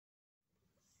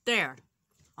There.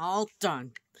 All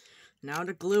done. Now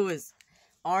the glue is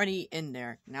already in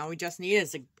there. Now we just need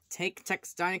is to take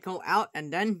Dinoco out,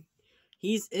 and then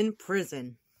he's in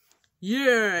prison.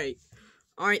 Yay!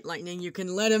 Alright, Lightning, you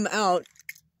can let him out.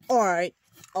 Alright.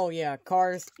 Oh yeah,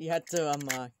 Cars, you had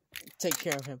to take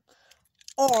care of him.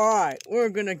 Alright, we're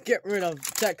gonna get rid of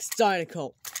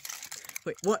Dinoco.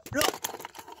 Wait, what? No!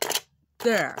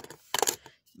 There.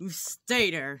 You stay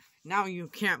there. Now you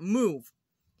can't move.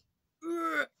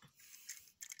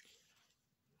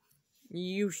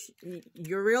 You're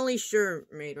really sure,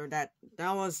 Mater, that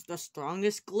was the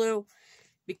strongest glue?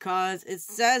 Because it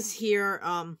says here,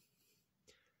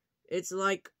 it's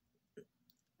like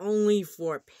only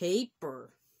for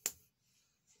paper.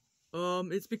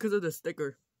 It's because of the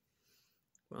sticker.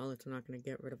 Well, it's not gonna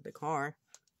get rid of the car.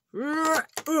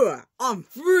 I'm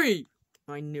free!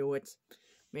 I knew it.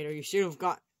 Mater, you should have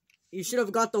got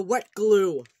the wet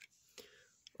glue.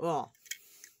 Oh.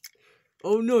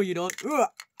 Oh no, you don't.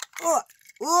 Oh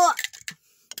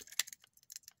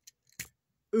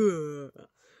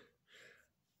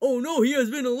no, he has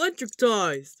been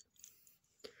electrocutized.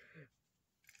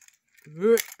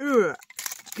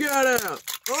 Get out!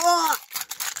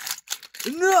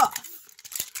 Enough!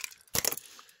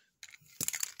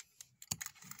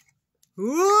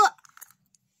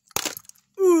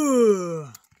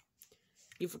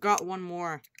 You forgot one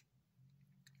more.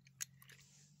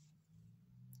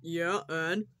 Yeah,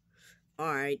 and?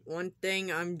 Alright, one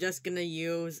thing I'm just gonna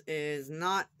use is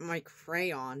not my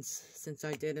crayons, since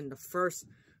I did in the first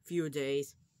few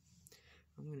days.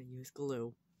 I'm gonna use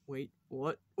glue. Wait,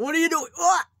 what? What are you doing?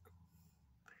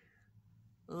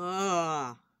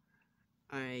 I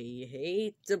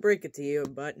hate to break it to you,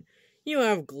 but you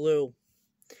have glue.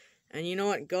 And you know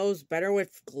what goes better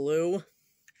with glue?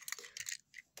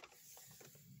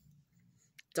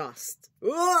 Dust.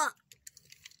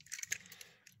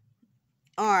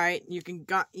 Alright, you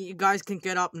guys can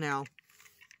get up now.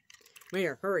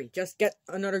 Here, hurry, just get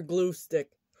another glue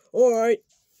stick. Alright.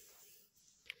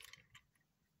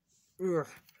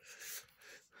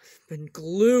 Been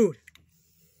glued.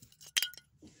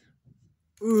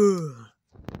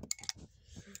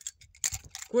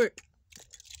 Quick.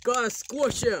 Gotta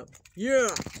squish him. Yeah.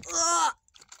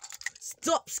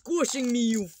 Stop squishing me,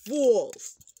 you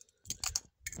fools.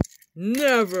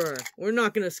 Never. We're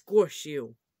not gonna squish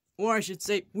you. Or I should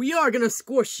say, we are gonna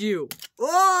squish you.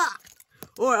 Alright,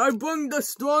 I bring the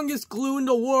strongest glue in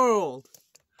the world.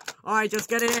 Alright, just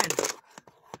get it in.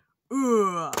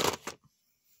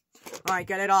 Alright,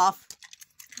 get it off.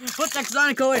 Put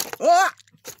Dinoco in.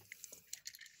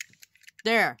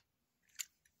 There.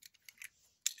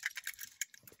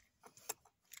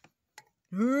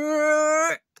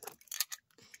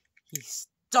 He's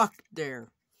stuck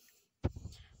there.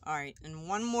 Alright, and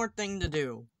one more thing to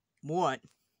do. What?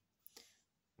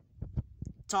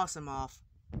 Toss him off.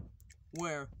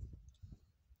 Where?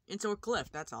 Into a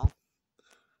cliff, that's all.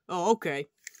 Oh, okay.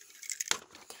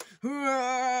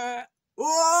 A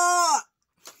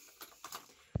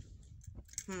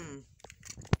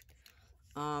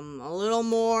little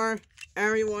more.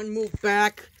 Everyone move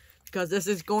back, because this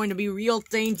is going to be real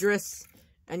dangerous,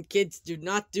 and kids, do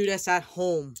not do this at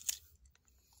home.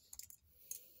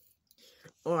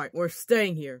 Alright, we're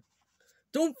staying here.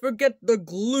 Don't forget the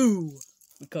glue,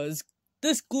 because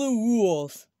this glue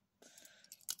rules.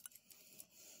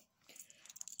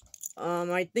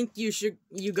 I think you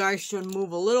guys should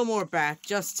move a little more back,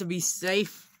 just to be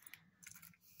safe.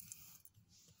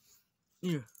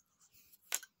 Yeah.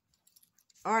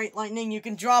 Alright, Lightning, you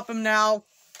can drop him now.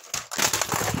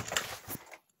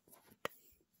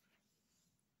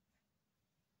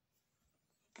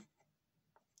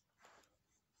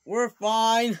 We're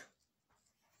fine.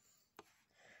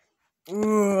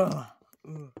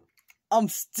 I'm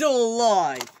still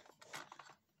alive.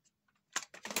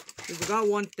 We forgot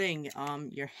one thing.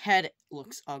 Your head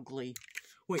looks ugly.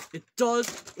 Wait, it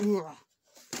does? Ugh.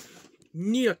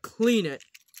 Need to clean it.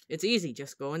 It's easy,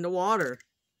 just go in the water.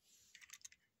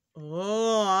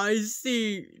 Oh, I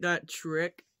see that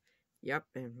trick. Yep,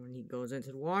 and when he goes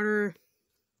into the water,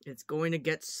 it's going to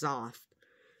get soft.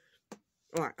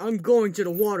 Alright, I'm going to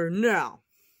the water now.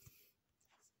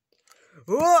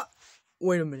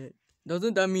 Wait a minute.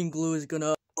 Doesn't that mean glue is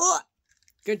gonna...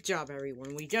 Good job,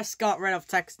 everyone. We just got rid of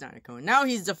Dinoco, and now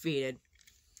he's defeated.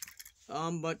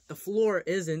 But the floor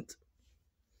isn't.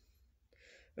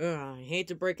 I hate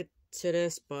to break it to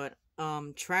this, but,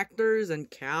 tractors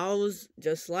and cows,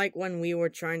 just like when we were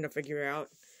trying to figure out,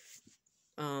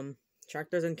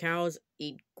 tractors and cows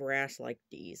eat grass like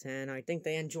these, and I think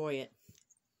they enjoy it.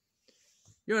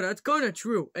 Yeah, that's kinda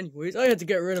true. Anyways, I had to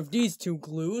get rid of these two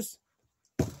glues.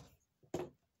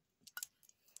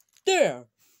 there.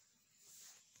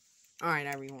 Alright,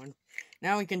 everyone.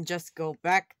 Now we can just go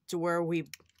back to where we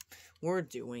were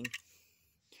doing.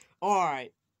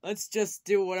 Alright, let's just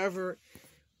do whatever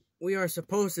we are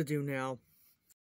supposed to do now.